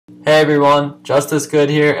Hey everyone, Justice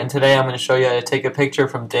Good here, and today I'm going to show you how to take a picture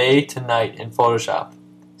from day to night in Photoshop.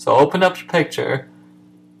 So open up your picture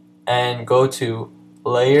and go to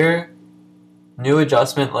Layer, New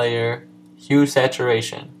Adjustment Layer, Hue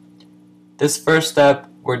Saturation. This first step,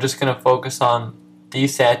 we're just going to focus on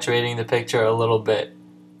desaturating the picture a little bit.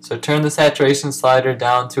 So turn the saturation slider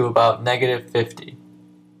down to about -50.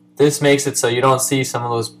 This makes it so you don't see some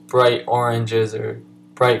of those bright oranges or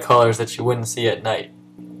bright colors that you wouldn't see at night.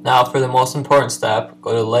 Now for the most important step,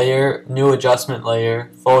 go to Layer, New Adjustment Layer,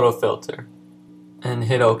 Photo Filter, and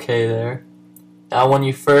hit OK there. Now when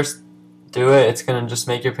you first do it, it's going to just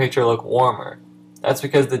make your picture look warmer. That's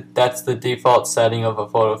because that's the default setting of a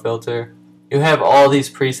photo filter. You have all these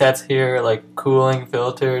presets here like cooling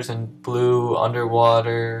filters and blue,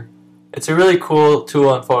 underwater. It's a really cool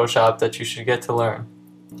tool in Photoshop that you should get to learn.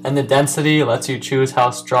 And the density lets you choose how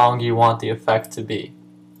strong you want the effect to be.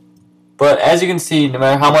 But as you can see, no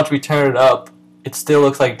matter how much we turn it up, it still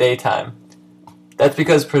looks like daytime. That's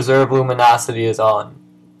because preserve luminosity is on.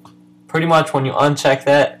 Pretty much when you uncheck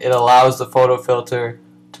that, it allows the photo filter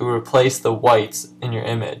to replace the whites in your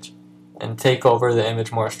image and take over the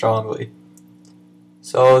image more strongly.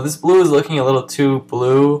 So this blue is looking a little too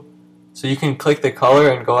blue, so you can click the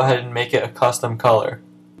color and go ahead and make it a custom color.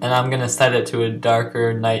 And I'm going to set it to a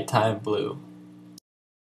darker nighttime blue.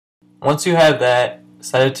 Once you have that,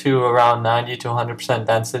 set it to around 90 to 100%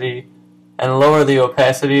 density and lower the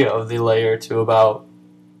opacity of the layer to about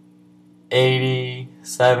 80,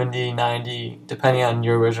 70, 90, depending on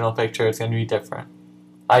your original picture. It's going to be different.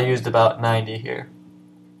 I used about 90 here.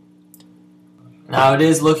 Now it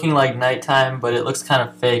is looking like nighttime, but it looks kind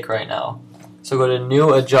of fake right now. So go to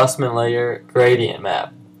New Adjustment Layer, Gradient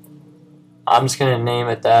Map. I'm just going to name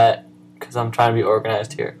it that because I'm trying to be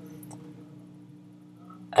organized here.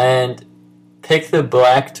 And pick the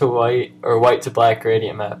black to white or white to black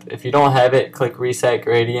gradient map. If you don't have it, click Reset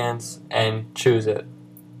Gradients and choose it.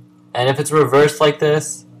 And if it's reversed like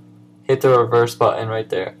this, hit the reverse button right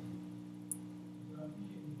there.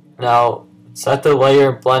 Now set the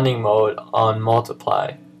layer blending mode on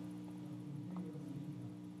multiply.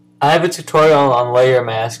 I have a tutorial on layer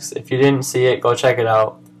masks. If you didn't see it, go check it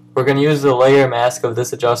out. We're going to use the layer mask of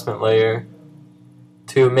this adjustment layer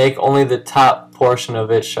to make only the top portion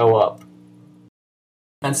of it show up.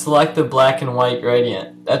 And select the black and white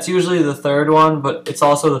gradient. That's usually the third one, but it's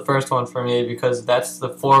also the first one for me because that's the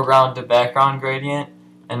foreground to background gradient,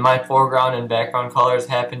 and my foreground and background colors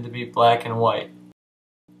happen to be black and white.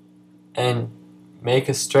 And make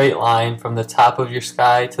a straight line from the top of your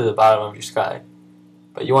sky to the bottom of your sky.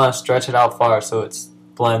 But you want to stretch it out far so it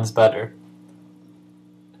blends better.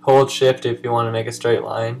 Hold Shift if you want to make a straight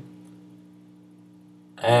line.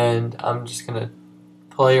 And I'm just going to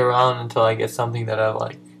play around until I get something that I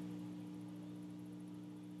like.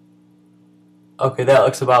 Okay, that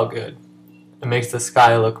looks about good. It makes the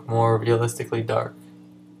sky look more realistically dark.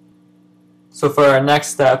 So for our next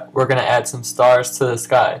step, we're going to add some stars to the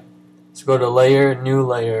sky. So go to Layer, New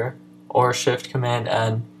Layer, or Shift Command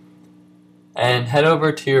N, and head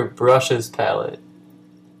over to your Brushes palette.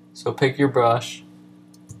 So pick your brush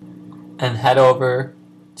and head over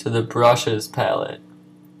to the Brushes palette.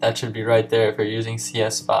 That should be right there if you're using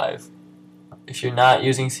CS5. If you're not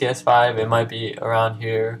using CS5, it might be around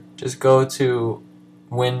here. Just go to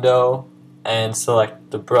Window and select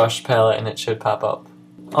the brush palette and it should pop up.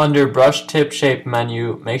 Under Brush Tip Shape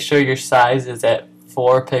menu, make sure your size is at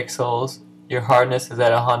 4 pixels, your hardness is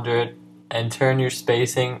at 100, and turn your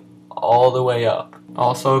spacing all the way up.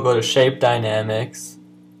 Also go to Shape Dynamics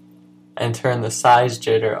and turn the size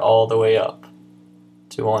jitter all the way up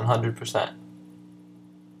to 100%.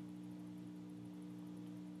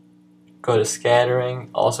 Go to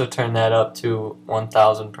Scattering, also turn that up to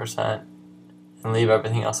 1000% and leave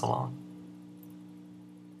everything else alone.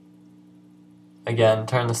 Again,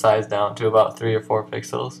 turn the size down to about 3 or 4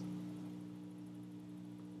 pixels.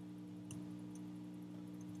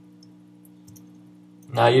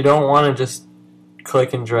 Now you don't want to just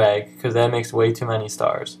click and drag because that makes way too many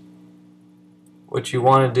stars. What you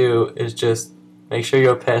want to do is just make sure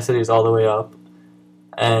your opacity is all the way up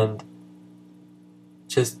and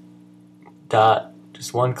just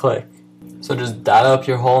one click. So just dot up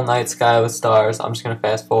your whole night sky with stars. I'm just going to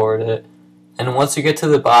fast forward it. And once you get to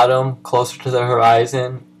the bottom, closer to the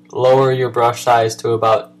horizon, lower your brush size to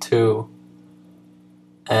about 2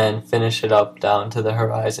 and finish it up down to the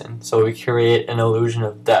horizon so we create an illusion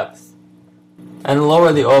of depth. And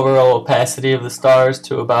lower the overall opacity of the stars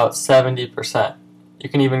to about 70%. You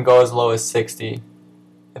can even go as low as 60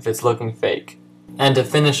 if it's looking fake. And to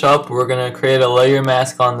finish up, we're going to create a layer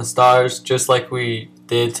mask on the stars just like we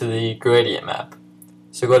did to the gradient map.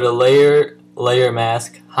 So go to Layer, Layer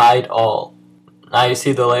Mask, Hide All. Now you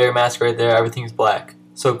see the layer mask right there, everything's black.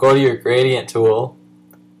 So go to your gradient tool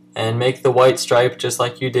and make the white stripe just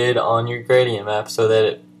like you did on your gradient map so that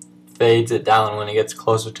it fades it down when it gets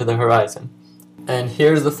closer to the horizon. And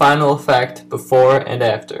here's the final effect before and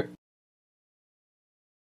after.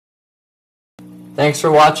 Thanks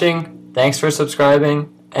for watching, thanks for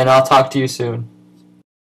subscribing, and I'll talk to you soon.